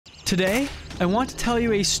Today, I want to tell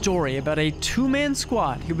you a story about a two-man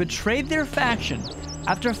squad who betrayed their faction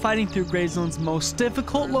after fighting through Grayzone's most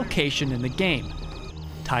difficult location in the game,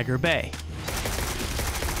 Tiger Bay.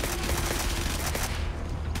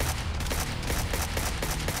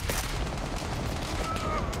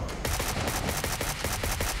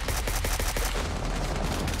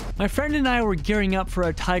 My friend and I were gearing up for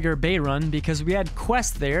a Tiger Bay run because we had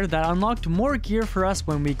quests there that unlocked more gear for us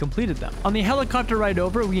when we completed them. On the helicopter ride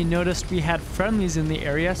over, we noticed we had friendlies in the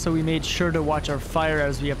area, so we made sure to watch our fire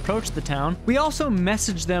as we approached the town. We also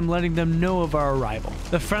messaged them letting them know of our arrival.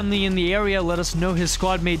 The friendly in the area let us know his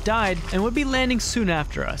squad mate died and would be landing soon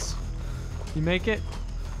after us. You make it?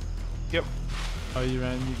 Yep. Oh, you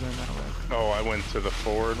ran that way. Oh, I went to the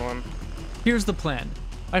forward one. Here's the plan.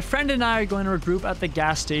 My friend and I are going to regroup at the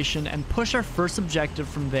gas station and push our first objective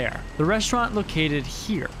from there, the restaurant located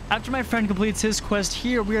here. After my friend completes his quest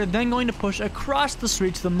here, we are then going to push across the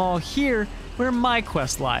street to the mall here, where my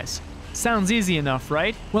quest lies. Sounds easy enough,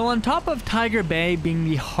 right? Well, on top of Tiger Bay being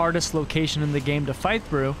the hardest location in the game to fight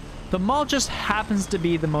through, the mall just happens to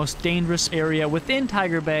be the most dangerous area within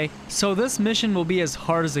Tiger Bay, so this mission will be as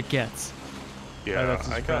hard as it gets. Yeah, that's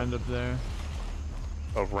his I friend got up there.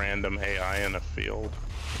 a random AI in a field.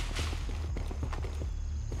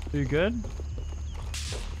 You good?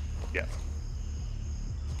 Yeah.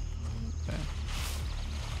 Okay.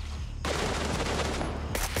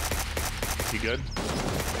 You good?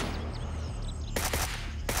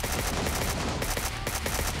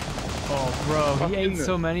 Oh, bro, he ate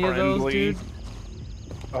so many of those, dude.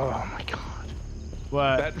 Oh my god.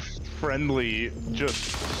 What? That friendly just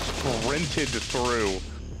sprinted through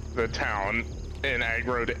the town and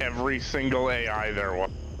aggroed every single AI there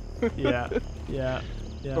was. Yeah. Yeah.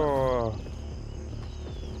 Oh.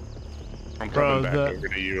 I'm coming back over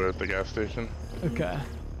to you at the gas station. Okay.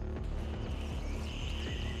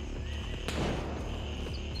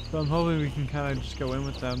 So I'm hoping we can kind of just go in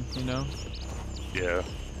with them, you know? Yeah.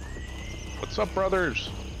 What's up, brothers?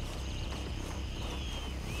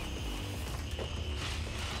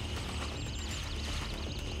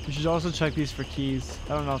 We should also check these for keys. I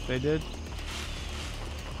don't know if they did,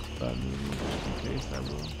 but maybe just in case I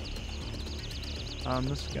will.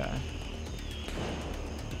 This guy.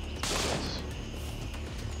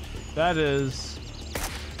 That is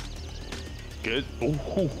good.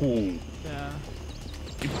 Ooh. Yeah.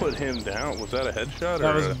 You put him down. Was that a headshot?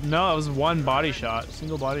 That was no. That was one body shot.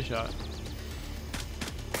 Single body shot.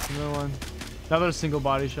 Another one. Another single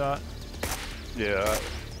body shot. Yeah.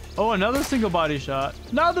 Oh, another single body shot.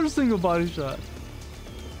 Another single body shot.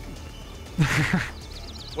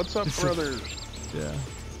 What's up, brothers? Yeah.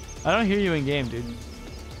 I don't hear you in game, dude.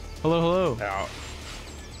 Hello. Out.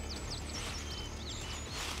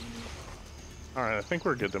 Alright, I think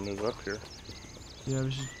we're good to move up here. Yeah,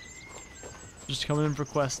 we should just coming in for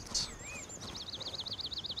quests.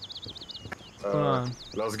 Hold on.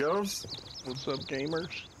 Los girls? What's up,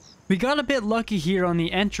 gamers? We got a bit lucky here on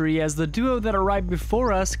the entry as the duo that arrived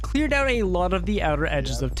before us cleared out a lot of the outer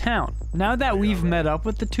edges of town. Now that we've met up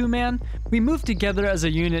with the two-man, we moved together as a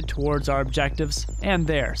unit towards our objectives and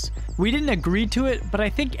theirs. We didn't agree to it, but I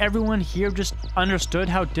think everyone here just understood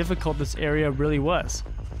how difficult this area really was.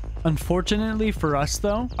 Unfortunately for us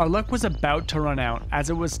though, our luck was about to run out as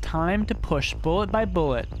it was time to push bullet by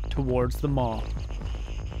bullet towards the mall.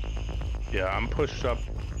 Yeah, I'm pushed up.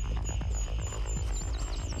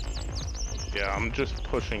 Yeah, I'm just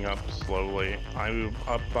pushing up slowly. I'm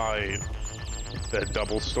up by the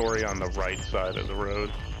double story on the right side of the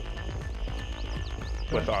road.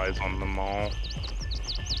 With eyes on the mall.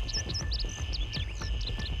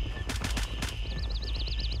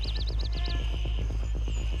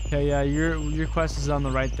 Okay, yeah, your quest is on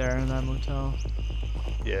the right there in that motel.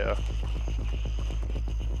 Yeah.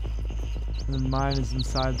 And then mine is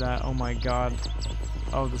inside that. Oh my god.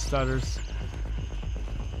 Oh, the stutters.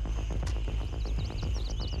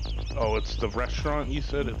 Oh, it's the restaurant you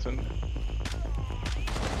said it's in?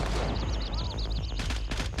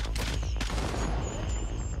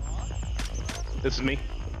 This is me.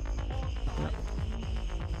 Yeah.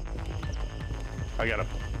 I gotta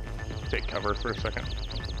take cover for a second.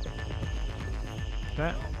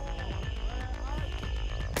 Okay.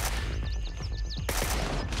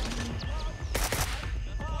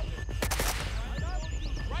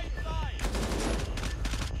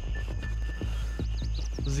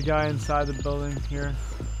 There's a guy inside the building here.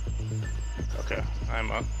 Okay, I'm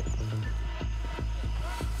up.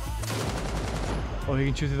 Oh, he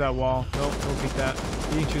can shoot through that wall. Nope, don't beat that.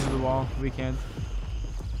 He can shoot through the wall. We can't.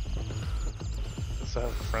 Is that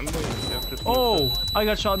friendly? Oh, I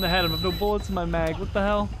got shot in the head. I have no bullets in my mag. What the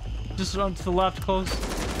hell? Just run to the left close.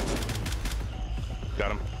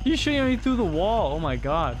 Got him. He's shooting me through the wall. Oh my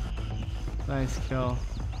god. Nice kill.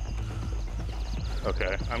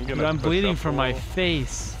 Okay, I'm gonna. Dude, I'm bleeding from my wall.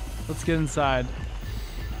 face. Let's get inside.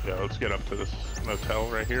 Yeah, let's get up to this motel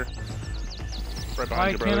right here. Right behind Why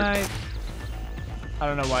you, brother. can't I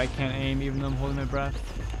don't know why I can't aim even though I'm holding my breath.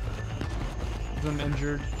 Because I'm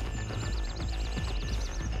injured.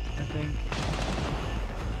 I think.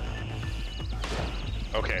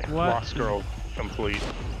 Okay, What? Lost Girl complete.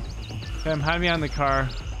 Okay, I'm hiding behind the car.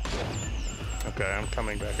 Okay, I'm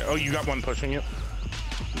coming back. Oh, you got one pushing you?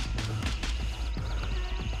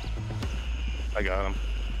 I got him.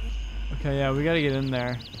 Okay, yeah, we gotta get in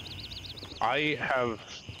there. I have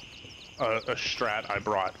a strat I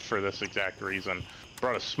brought for this exact reason.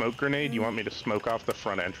 Brought a smoke grenade. You want me to smoke off the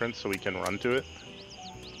front entrance so we can run to it?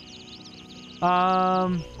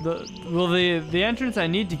 The entrance I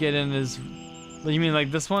need to get in is, you mean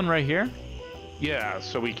like this one right here? Yeah,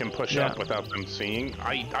 so we can push up without them seeing.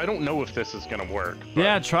 I don't know if this is gonna work.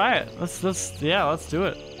 Yeah, try it. Let's do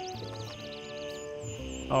it.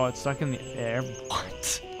 Oh, it's stuck in the air.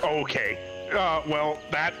 What? Okay. Well,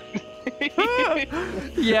 that.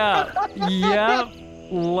 Yeah. Yep.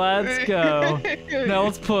 Let's go. Now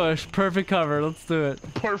let's push. Perfect cover. Let's do it.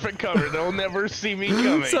 Perfect cover. They'll never see me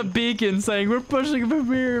coming. It's a beacon saying we're pushing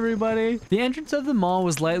from here, everybody. The entrance of the mall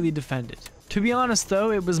was lightly defended. To be honest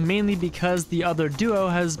though, it was mainly because the other duo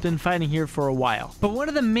has been fighting here for a while. But one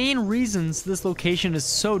of the main reasons this location is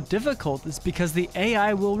so difficult is because the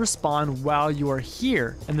AI will respawn while you are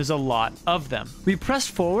here, and there's a lot of them. We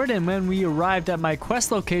pressed forward, and when we arrived at my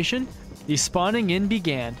quest location, the spawning in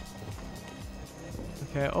began.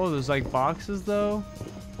 Okay, oh, there's like boxes though.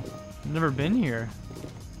 I've never been here.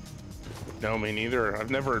 No, me neither. I've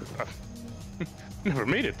never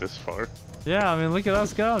made it this far. Yeah, I mean, look at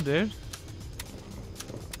us go, dude.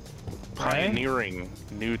 Pioneering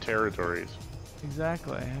new territories.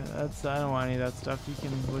 Exactly. I don't want any of that stuff. You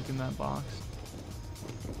can look in that box.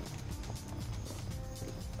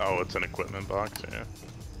 Oh, it's an equipment box, yeah.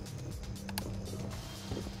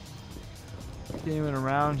 Getting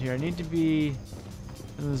around here. I need to be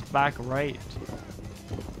in this back right.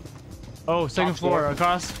 Oh, second floor.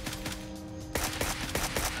 Across.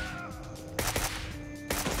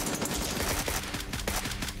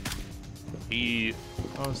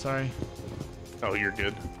 Oh, sorry. Oh, you're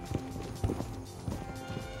good.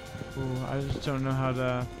 Ooh, I just don't know how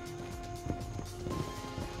to.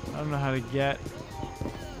 I don't know how to get.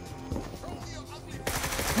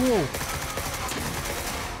 Whoa!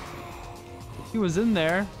 He was in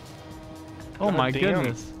there. Oh my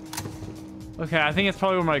goodness. Okay, I think it's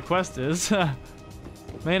probably where my quest is.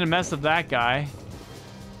 Made a mess of that guy.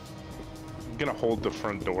 I'm gonna hold the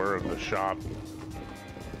front door of the shop.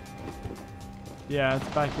 Yeah, it's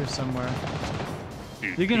back here somewhere.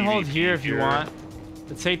 Dude, You can hold PvP here if you want.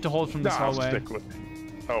 It's safe to hold from this I'll hallway. stick with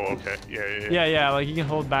it. Oh, okay. Yeah. Yeah, like you can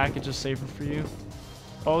hold back. It's just safer for you.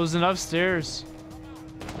 Oh, there's an upstairs.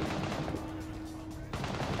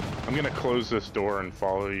 I'm gonna close this door and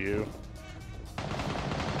follow you. I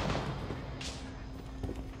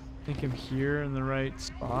think I'm here in the right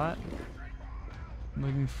spot. I'm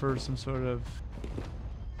looking for some sort of...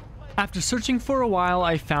 After searching for a while,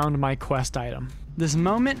 I found my quest item. This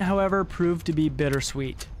moment, however, proved to be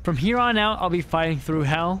bittersweet. From here on out, I'll be fighting through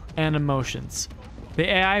hell and emotions. The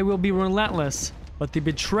AI will be relentless, but the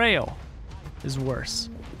betrayal is worse.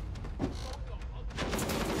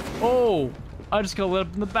 Oh! I just got lit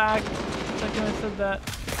up in the back. The second I said that.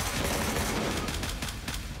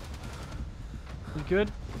 You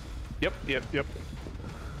good? Yep.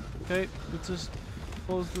 Okay, let's just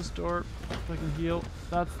close this door so I can heal.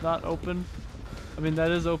 That's not open. I mean,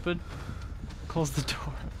 that is open. Close the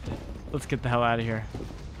door. Let's get the hell out of here.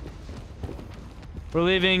 We're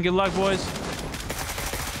leaving. Good luck, boys.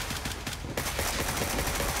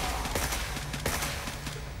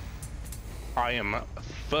 I am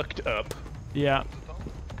fucked up. Yeah.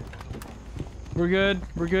 We're good.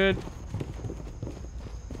 We're good.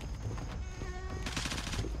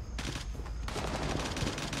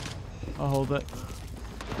 I'll hold it.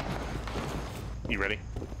 You ready?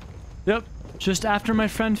 Yep. Just after my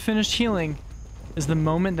friend finished healing is the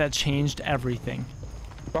moment that changed everything.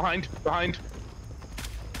 Behind.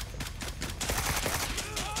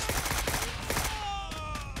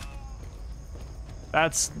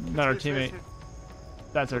 That's not our teammate.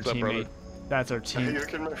 That's our What's up, teammate. brother? That's our team. You're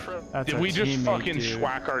kidding my friend. That's Did our we just teammate, fucking dude.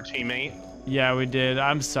 schwack our teammate? Yeah, we did.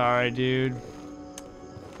 I'm sorry, dude.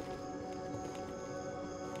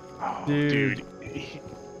 Oh, Dude.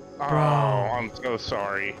 Oh, Bro. I'm so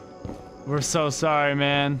sorry. We're so sorry,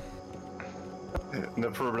 man.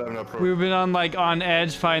 No problem, no problem. We've been on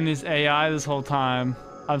edge fighting this AI this whole time.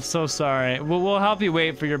 I'm so sorry. We'll help you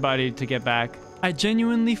wait for your buddy to get back. I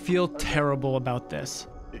genuinely feel terrible about this.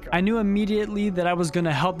 I knew immediately that I was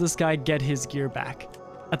gonna help this guy get his gear back.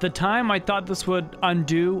 At the time, I thought this would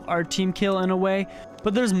undo our team kill in a way,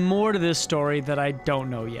 but there's more to this story that I don't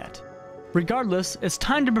know yet. Regardless, it's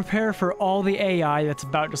time to prepare for all the AI that's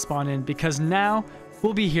about to spawn in, because now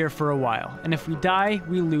we'll be here for a while, and if we die,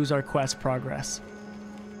 we lose our quest progress.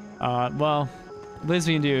 Well, least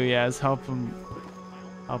we can do, yeah, is help him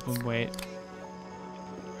wait.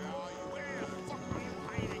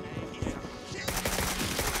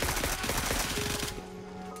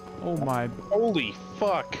 Oh my. Holy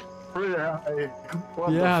fuck.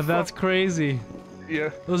 Yeah, that's crazy.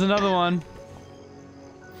 Yeah. There's another one.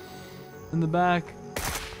 In the back.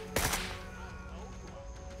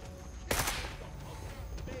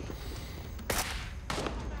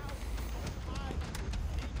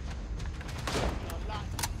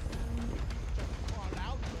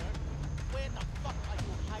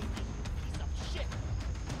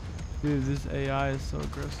 Dude, this AI is so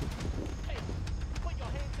aggressive.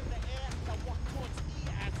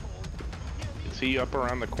 Is he up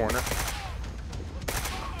around the corner?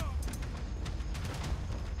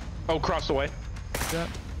 Oh, across the way. Yep.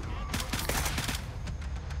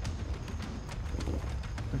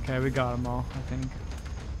 Okay, we got them all, I think.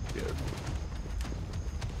 Yeah.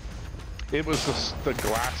 It was the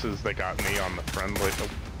glasses that got me on the friendly. Oh.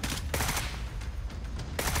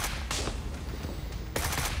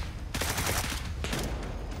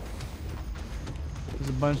 There's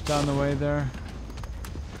a bunch down the way there.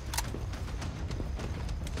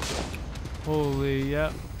 Holy,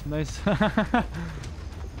 yep. Nice.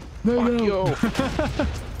 No.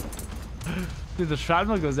 Dude, the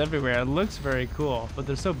shrapnel goes everywhere. It looks very cool, but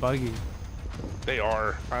they're so buggy. They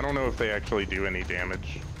are. I don't know if they actually do any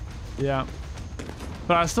damage. Yeah.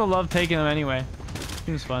 But I still love taking them anyway.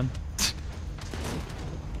 Seems fun.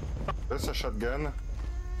 There's a shotgun.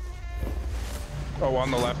 Oh,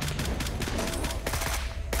 on the left.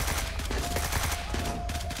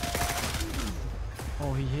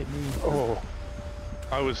 Oh, he hit me. Oh.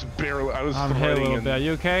 I'm hit a floating little in. bit.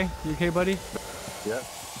 You okay? You okay, buddy? Yeah.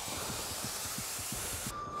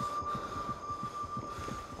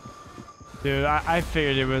 Dude, I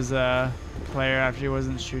figured it was a player after he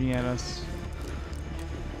wasn't shooting at us.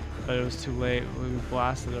 But it was too late. We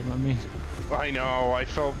blasted him. I mean, I know. I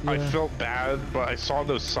felt bad, but I saw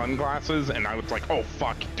those sunglasses and I was like, "Oh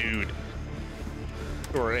fuck, dude."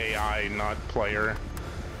 Or AI, not player.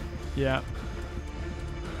 yeah.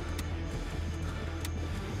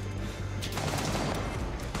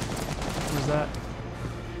 Where's that?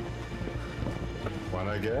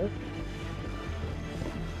 Wanna get?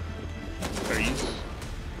 Are you?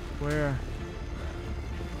 Where?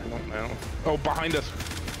 I don't know. Oh, behind us.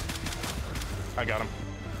 I got him.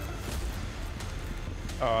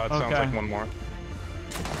 It sounds Okay. like one more.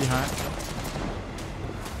 Behind.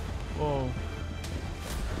 Whoa.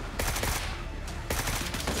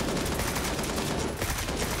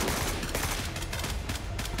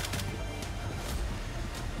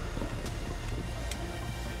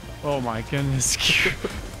 Oh my goodness.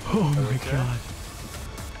 Oh my god.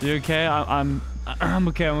 You okay? I'm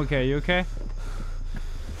okay. I'm okay. You okay?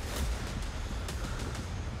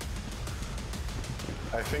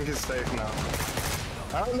 I think he's safe now.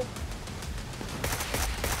 Oh, no.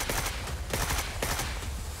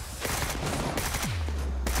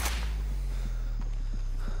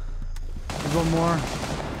 There's one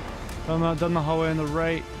more. Down the hallway on the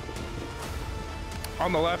right.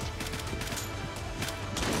 On the left.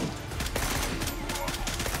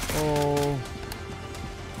 Oh.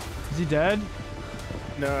 Is he dead?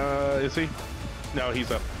 No, is he? No,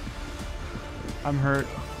 he's up. I'm hurt.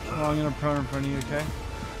 Oh, I'm gonna prone in front of you, okay?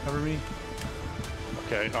 Cover me.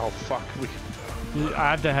 Okay. Oh fuck.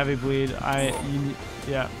 I have to heavy bleed.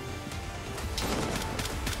 Yeah.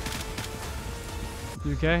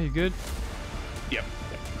 You okay? You good? Yep.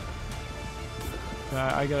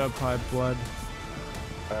 I gotta apply blood.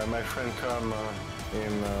 My friend come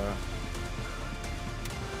in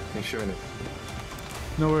shooting it.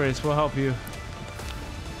 No worries, we'll help you.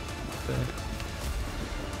 Okay.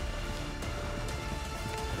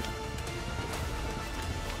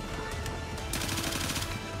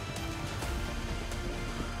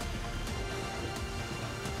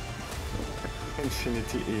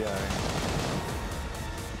 Infinity AI.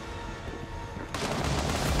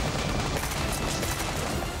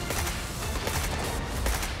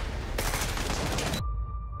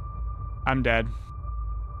 I'm dead.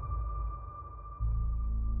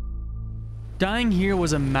 Dying here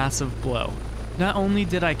was a massive blow. Not only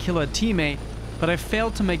did I kill a teammate, but I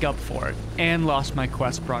failed to make up for it and lost my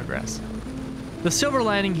quest progress. The silver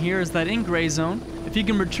lining here is that in Grayzone, if you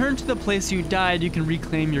can return to the place you died, you can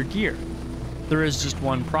reclaim your gear. There is just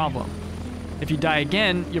one problem. If you die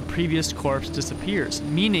again, your previous corpse disappears,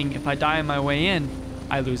 meaning if I die on my way in,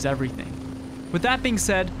 I lose everything. With that being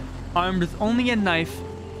said, armed with only a knife,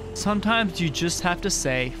 sometimes you just have to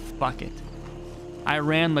say, fuck it. I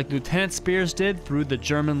ran like Lieutenant Spears did through the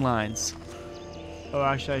German lines. Oh,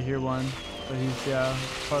 actually I hear one, but he's, yeah,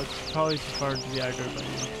 probably too far to be aggroed by you.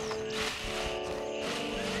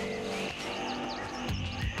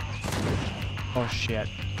 Oh shit.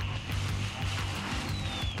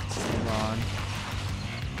 Hold on.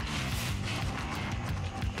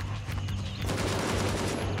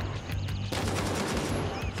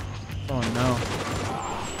 Oh no.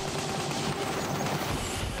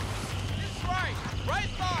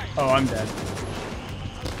 Oh, I'm dead.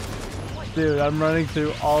 Dude, I'm running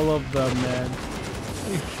through all of them, man.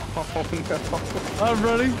 Oh no. I'm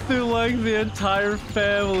running through like the entire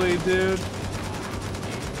family, dude.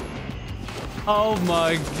 Oh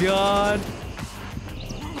my god.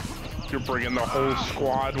 You're bringing the whole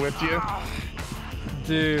squad with you?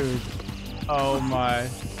 Dude. Oh my.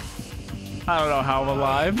 I don't know how I'm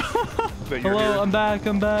alive. Hello, I'm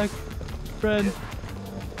back. Friend.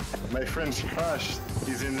 My friend's crashed.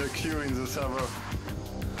 He's in the queue in the server.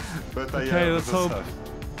 But I okay, have let's the hope.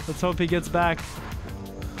 stuff. Let's hope he gets back.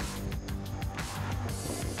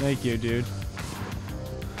 Thank you, dude.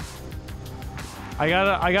 I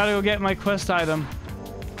gotta go get my quest item.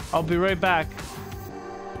 I'll be right back.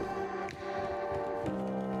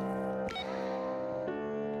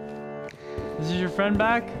 Is this your friend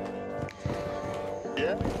back?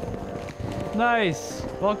 Yeah. Nice.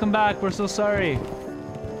 Welcome back. We're so sorry.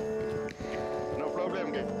 No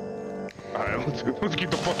problem, guy. Alright, let's get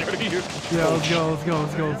the fuck out of here. Yeah, let's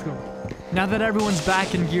go. Now that everyone's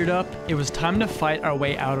back and geared up, it was time to fight our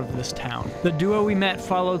way out of this town. The duo we met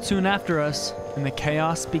followed soon after us, and the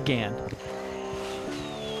chaos began.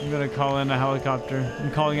 I'm gonna call in a helicopter.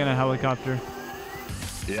 I'm calling in a helicopter.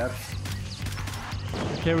 Yep.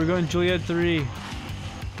 Okay, we're going Juliet 3.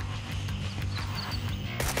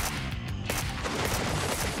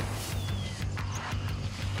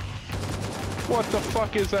 What the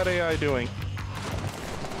fuck is that AI doing?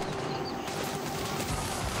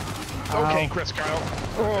 Ow. Okay, Chris Kyle.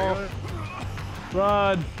 Oh.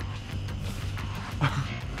 Run!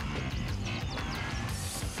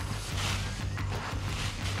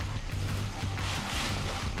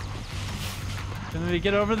 Can we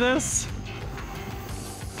get over this?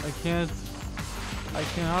 I can't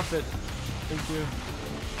hop it. Thank you.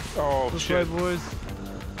 Oh, This shit. way, boys.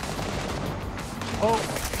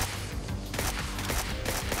 Oh!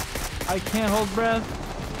 I can't hold breath.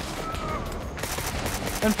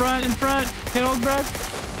 In front! Can't hold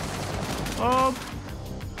breath. Oh!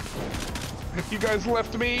 You guys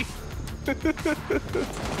left me.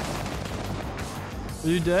 Are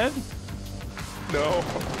you dead? No.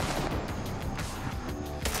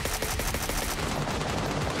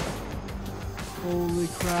 Holy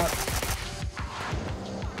crap.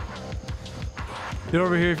 Get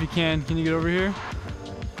over here if you can. Can you get over here?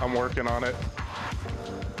 I'm working on it.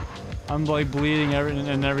 I'm like bleeding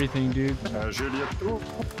and everything, dude. Juliet 2.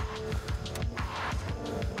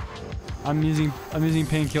 I'm using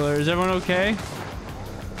painkiller. Is everyone okay?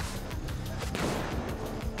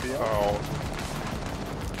 Oh.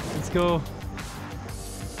 Let's go.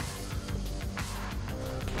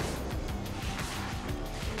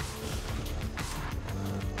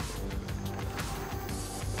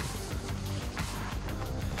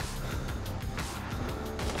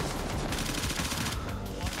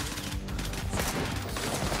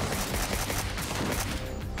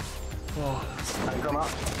 I come up.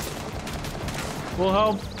 We'll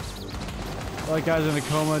help. That guy's in a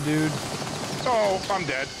coma, dude. Oh, I'm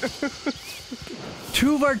dead.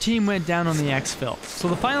 2 of our team went down on the exfil, so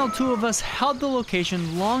the final 2 of us held the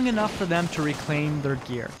location long enough for them to reclaim their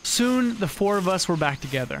gear. Soon, the 4 of us were back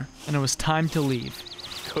together, and it was time to leave.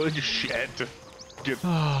 Good shit. Get.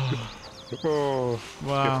 Oh, Oh.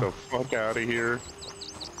 wow. Get the fuck out of here.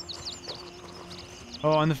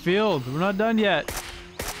 Oh, on the field. We're not done yet.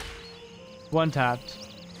 1 tapped.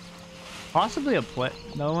 Possibly a play.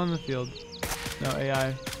 No one in the field. No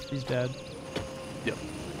AI. He's dead. Yep.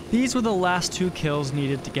 These were the last 2 kills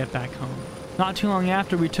needed to get back home. Not too long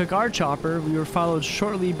after we took our chopper, we were followed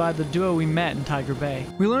shortly by the duo we met in Tiger Bay.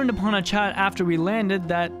 We learned upon a chat after we landed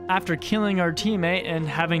that after killing our teammate and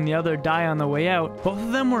having the other die on the way out, both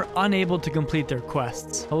of them were unable to complete their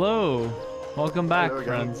quests. Hello. Welcome back, Hello,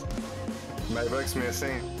 friends. My box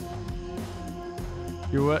missing.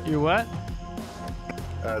 You're what? You're what?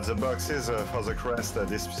 The boxes for the crest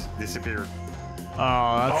disappeared. Oh,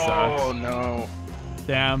 that sucks. Oh no.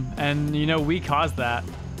 Damn. And you know, we caused that.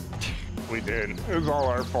 We did. It was all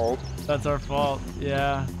our fault. That's our fault.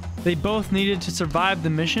 Yeah. They both needed to survive the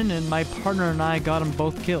mission, and my partner and I got them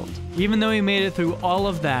both killed. Even though we made it through all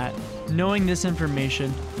of that, knowing this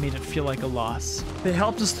information made it feel like a loss. They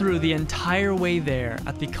helped us through the entire way there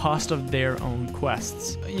at the cost of their own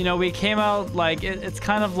quests. You know, we came out like, it's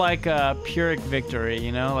kind of like a Pyrrhic victory,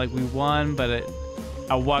 you know? Like, we won, but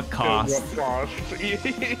at what cost? At what cost?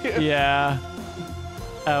 Yeah.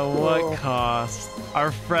 At what cost?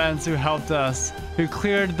 Our friends who helped us, who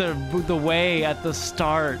cleared the way at the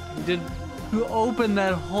start, who opened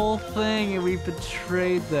that whole thing, and we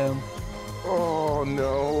betrayed them. Oh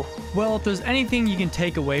no. Well, if there's anything you can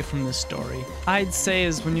take away from this story, I'd say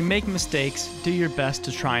is when you make mistakes, do your best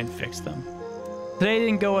to try and fix them. Today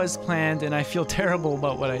didn't go as planned, and I feel terrible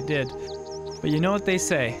about what I did. But you know what they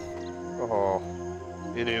say. Oh,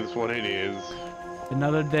 it is what it is.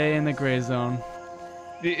 Another day in the gray zone.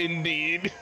 Indeed.